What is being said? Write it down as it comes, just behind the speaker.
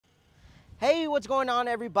Hey, what's going on,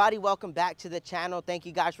 everybody? Welcome back to the channel. Thank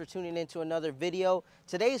you guys for tuning in to another video.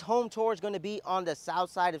 Today's home tour is going to be on the south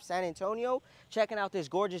side of San Antonio, checking out this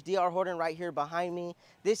gorgeous DR Horton right here behind me.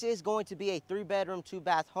 This is going to be a 3-bedroom,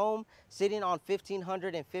 2-bath home sitting on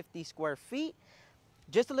 1,550 square feet.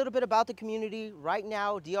 Just a little bit about the community. Right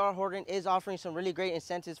now, DR Horton is offering some really great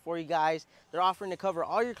incentives for you guys. They're offering to cover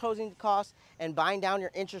all your closing costs and buying down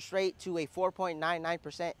your interest rate to a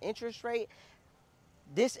 4.99% interest rate.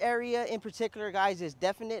 This area in particular, guys, is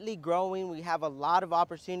definitely growing. We have a lot of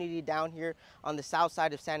opportunity down here on the south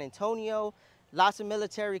side of San Antonio. Lots of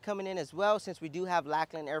military coming in as well, since we do have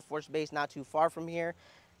Lackland Air Force Base not too far from here.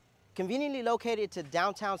 Conveniently located to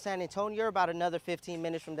downtown San Antonio, about another 15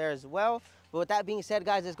 minutes from there as well. But with that being said,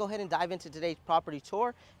 guys, let's go ahead and dive into today's property tour.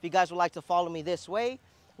 If you guys would like to follow me this way,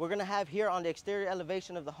 we're gonna have here on the exterior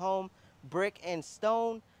elevation of the home, brick and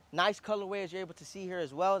stone. Nice colorway, as you're able to see here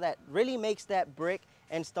as well, that really makes that brick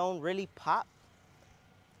and stone really pop.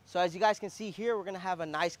 So as you guys can see here, we're gonna have a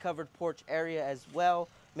nice covered porch area as well.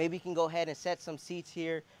 Maybe you can go ahead and set some seats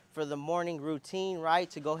here for the morning routine, right?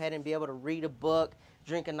 To go ahead and be able to read a book,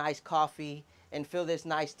 drink a nice coffee, and feel this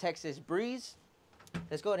nice Texas breeze.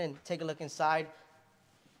 Let's go ahead and take a look inside.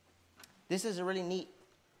 This is a really neat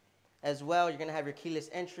as well. You're gonna have your keyless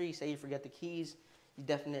entry. Say you forget the keys, you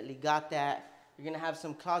definitely got that. You're gonna have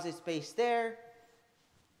some closet space there.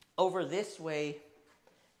 Over this way,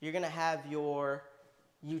 you're gonna have your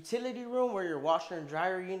utility room where your washer and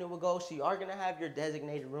dryer unit will go. So you are gonna have your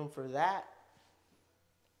designated room for that.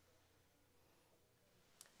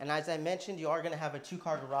 And as I mentioned, you are gonna have a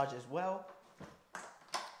 2-car garage as well.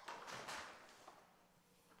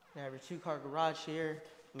 You have your 2-car garage here.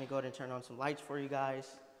 Let me go ahead and turn on some lights for you guys.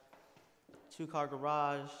 2-car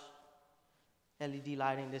garage, LED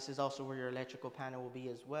lighting. This is also where your electrical panel will be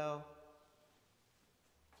as well.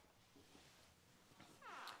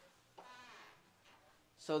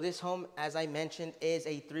 So this home, as I mentioned, is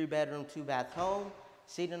a 3-bedroom, 2-bath home,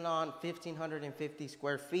 sitting on 1,550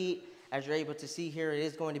 square feet. As you're able to see here, it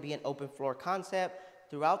is going to be an open floor concept.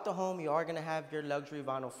 Throughout the home, you are going to have your luxury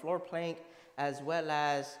vinyl floor plank, as well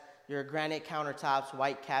as your granite countertops,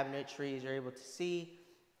 white cabinetry, as you're able to see.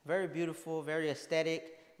 Very beautiful, very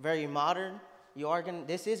aesthetic, very modern.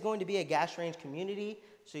 This is going to be a gas range community,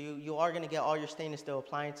 so you are going to get all your stainless steel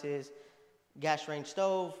appliances, gas range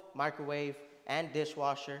stove, microwave, and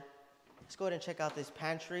dishwasher. Let's go ahead and check out this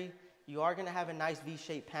pantry. You are going to have a nice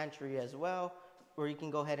V-shaped pantry as well, where you can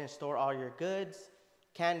go ahead and store all your goods,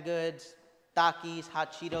 canned goods, Takis,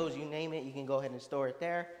 hot Cheetos, you name it, you can go ahead and store it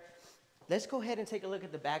there. Let's go ahead and take a look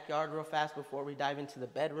at the backyard real fast before we dive into the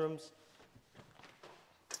bedrooms.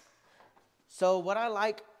 So what I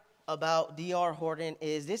like about DR Horton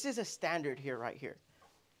is this is a standard here, right here.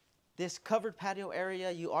 This covered patio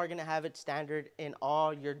area, you are gonna have it standard in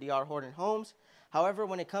all your DR Horton homes. However,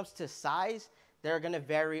 when it comes to size, they're gonna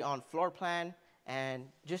vary on floor plan and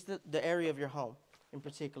just the area of your home in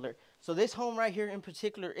particular. So this home right here in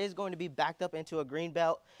particular is going to be backed up into a green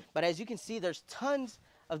belt. But as you can see, there's tons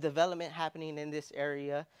of development happening in this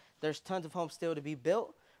area. There's tons of homes still to be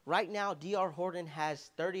built. Right now, DR Horton has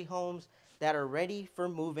 30 homes that are ready for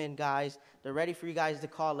move-in, guys. They're ready for you guys to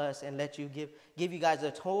call us and let you give you guys a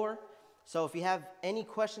tour. So if you have any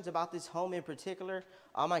questions about this home in particular,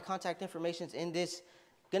 all my contact information is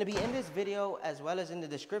gonna be in this video as well as in the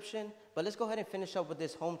description. But let's go ahead and finish up with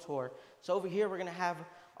this home tour. So over here, we're gonna have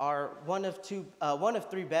our one of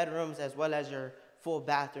 3 bedrooms, as well as your full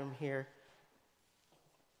bathroom here.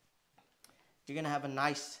 You're gonna have a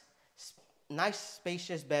nice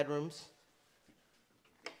spacious bedrooms.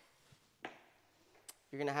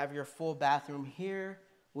 You're gonna have your full bathroom here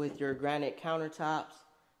with your granite countertops,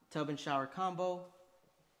 tub and shower combo.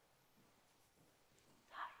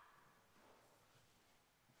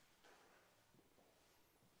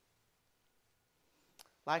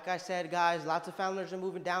 Like I said, guys, lots of families are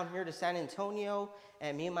moving down here to San Antonio,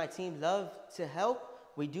 and me and my team love to help.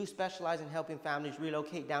 We do specialize in helping families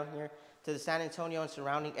relocate down here to the San Antonio and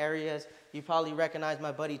surrounding areas. You probably recognize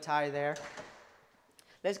my buddy Ty there.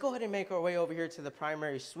 Let's go ahead and make our way over here to the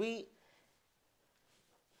primary suite.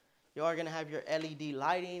 You are gonna have your LED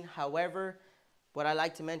lighting. However, what I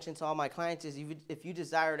like to mention to all my clients is if you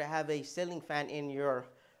desire to have a ceiling fan in your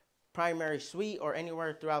primary suite or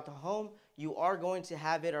anywhere throughout the home, you are going to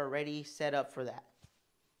have it already set up for that.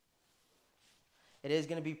 It is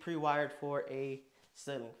gonna be pre-wired for a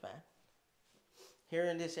ceiling fan. Here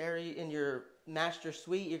in this area, in your master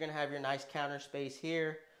suite, you're gonna have your nice counter space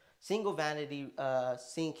here. Single vanity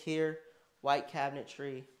sink here, white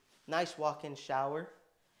cabinetry, nice walk-in shower.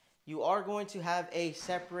 You are going to have a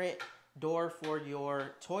separate door for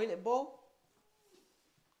your toilet bowl.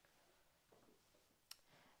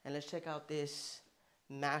 And let's check out this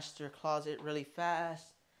master closet really fast.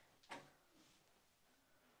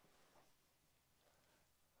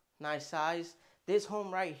 Nice size. This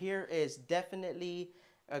home right here is definitely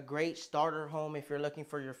a great starter home if you're looking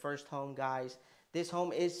for your first home, guys. This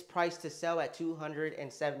home is priced to sell at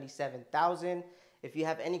 $277,000. If you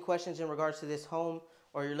have any questions in regards to this home,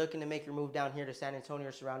 or you're looking to make your move down here to San Antonio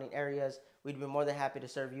or surrounding areas, we'd be more than happy to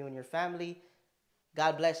serve you and your family.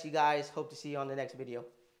 God bless you guys. Hope to see you on the next video.